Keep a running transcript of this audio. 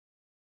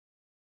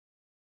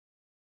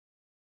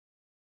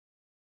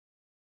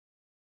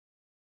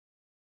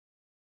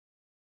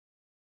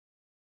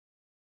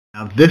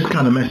Now this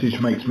kind of message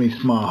makes me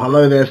smile.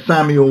 Hello there,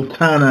 Samuel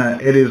Turner.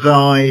 It is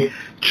I,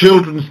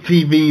 children's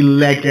TV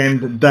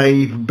legend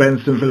Dave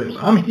Benson Phillips.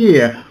 I'm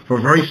here for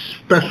a very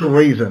special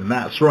reason.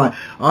 That's right.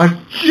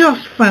 I've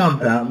just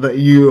found out that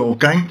you are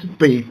going to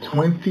be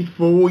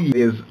 24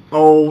 years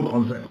old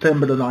on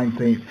September the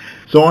 19th.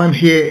 So I'm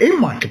here in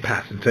my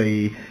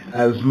capacity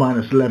as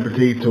minor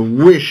celebrity to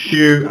wish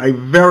you a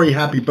very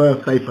happy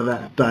birthday for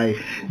that day.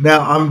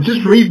 Now I'm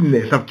just reading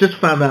this. I've just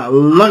found out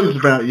loads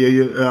about you.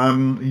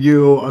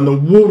 You're an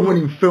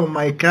award-winning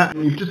filmmaker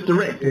and you've just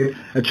directed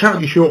a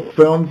charity short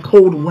film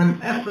called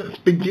When Efforts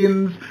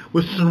Begins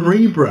with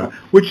Cerebra,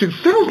 which it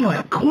sounds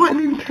like quite an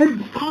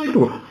intense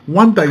title.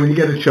 One day when you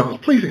get a chance,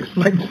 please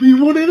explain to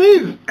me what it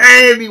is.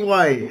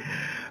 Anyway,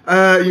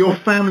 your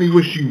family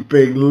wish you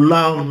big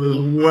love as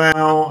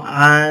well,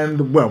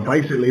 and well,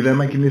 basically they're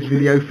making this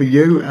video for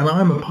you and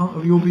I'm a part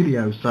of your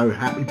video, so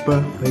happy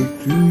birthday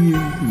to you,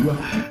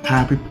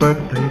 happy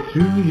birthday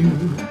to you,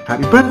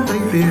 happy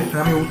birthday dear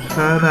Samuel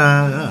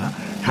Turner,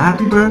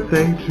 happy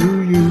birthday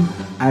to you,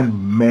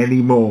 and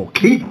many more.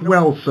 Keep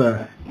well,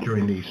 sir,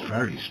 during these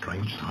very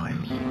strange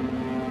times.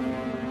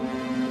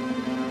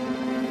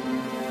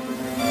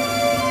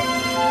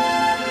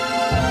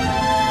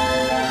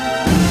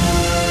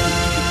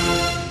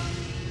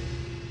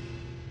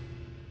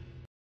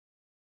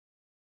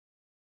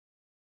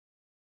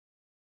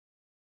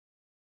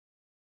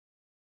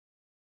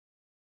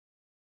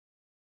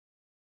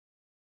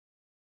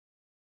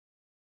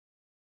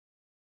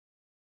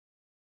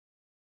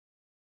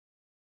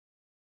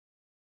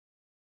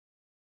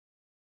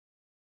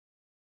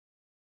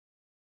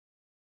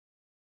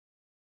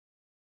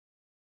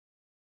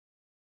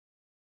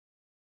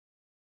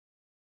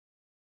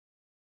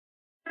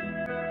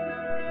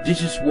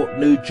 This is what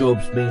new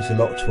jobs means a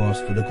lot to us,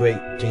 for the great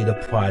deal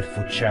of pride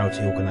for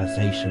charity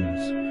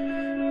organisations.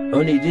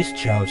 Only this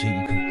charity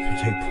you can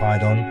take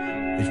pride on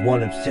is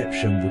one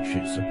exception which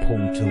is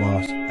important to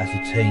us as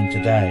a team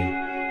today.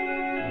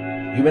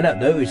 You may not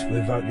notice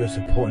without your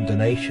support and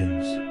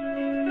donations.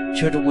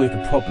 Children with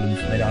the problems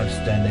may not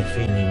understand their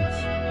feelings.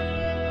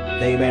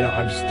 They may not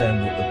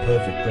understand what the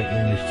perfect great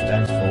English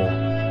stands for.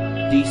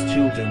 These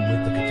children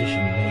with the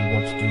condition may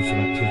want to do some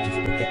activities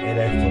but get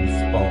left on the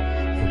spot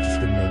for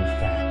discriminating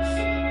facts.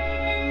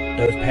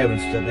 Those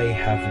parents that they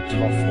have a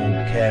tough or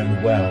care in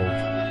the world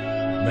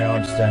may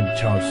understand the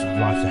chance of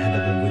life ahead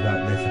of them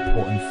without their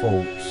support and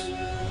thoughts.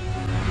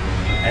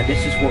 And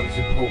this is what is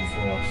important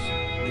for us.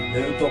 If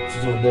no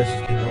doctors or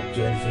nurses cannot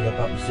do anything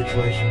about the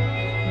situation,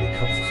 when it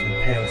comes to the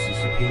parents'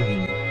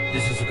 opinion,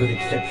 this is a good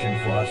exception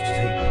for us to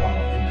take part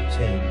in the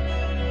team.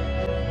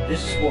 This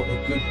is what a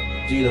good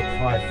deal of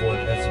pride for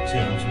us as a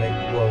team to make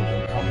the world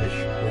accomplish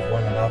with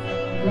one another.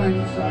 Like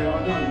you say, I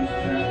know this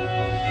chap,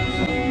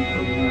 some of you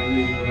probably know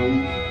really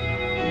well.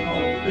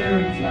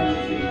 Very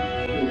talented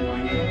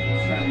filmmaker,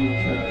 Samuel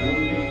Turner.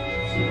 We've been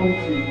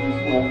supporting his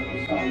work for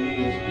some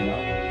years now.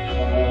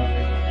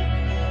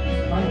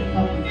 He's made a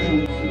couple of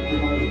films that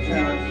promote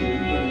charity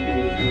and very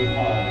dear to his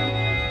heart.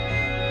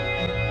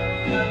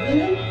 Now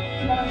really,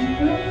 tonight you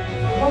feel,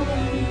 what I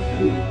need to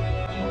do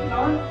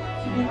tonight,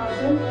 to be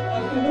myself,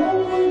 I can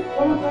always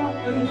order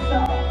the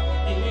start.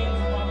 It means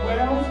my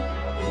Welsh,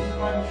 this is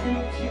my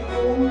treat to you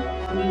all,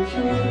 for the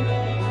children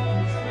that need to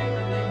be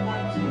treated they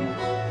wanted.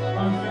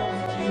 My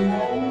films to you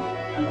all.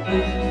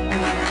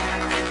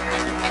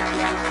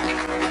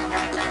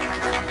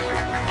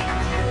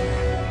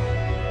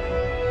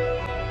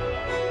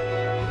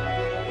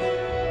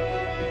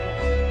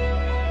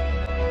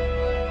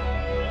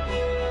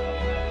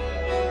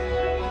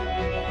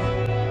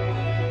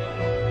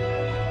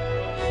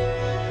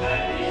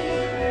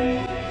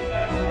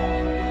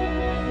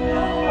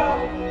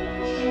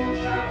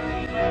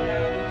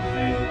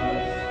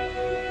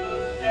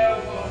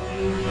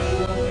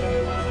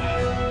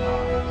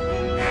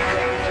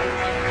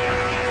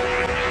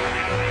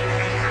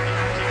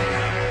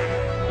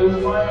 It was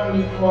my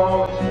only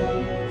priority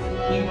to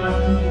keep my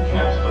thinking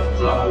caps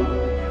afloat.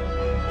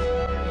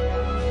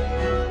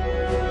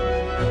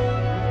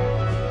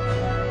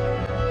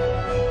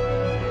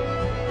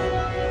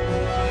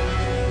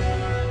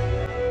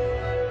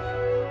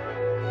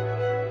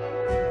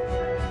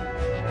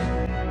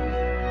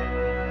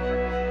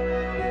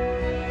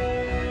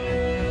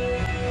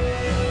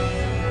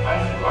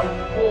 I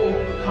thought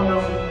coming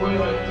up with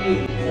great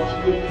ideas was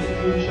good for the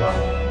future.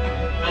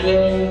 And then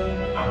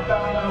I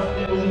found out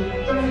there was a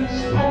very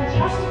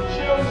fantastic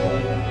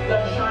charity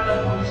that shined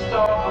up on the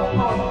star of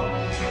Carmarthen.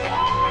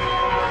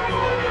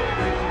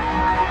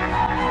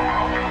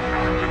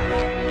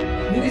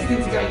 You're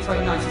listening to Gateway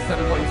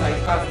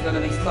 97.8, Basildon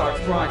and East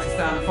Thurrock's brightest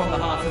sound from the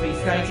heart of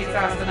East Gate. It's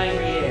Aston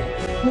every year.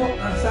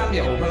 What,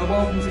 Samuel,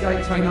 welcome to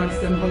Gateway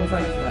 97.8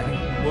 today.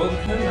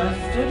 Welcome,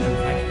 Aston, and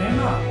thank you very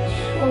much.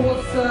 Well, what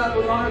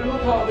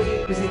part of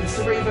it is it the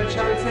Cerebra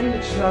charity,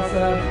 which does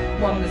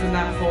wonders and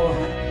that for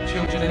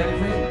children and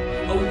everything?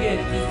 Oh yes,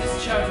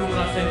 this charity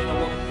organisation I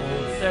work for,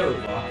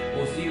 Cerebra,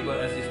 or Cerebra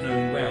as it's known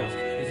in Wales,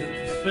 is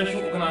a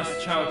special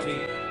organised charity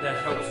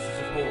that helps to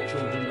support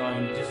children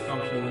dying with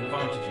dysfunctional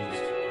advantages,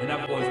 in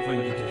other words,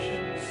 brain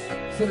conditions.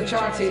 So the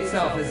charity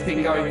itself has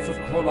been going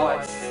for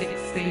like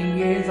 16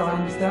 years, I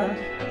understand?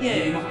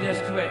 Yeah, that's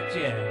correct,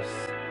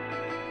 yes.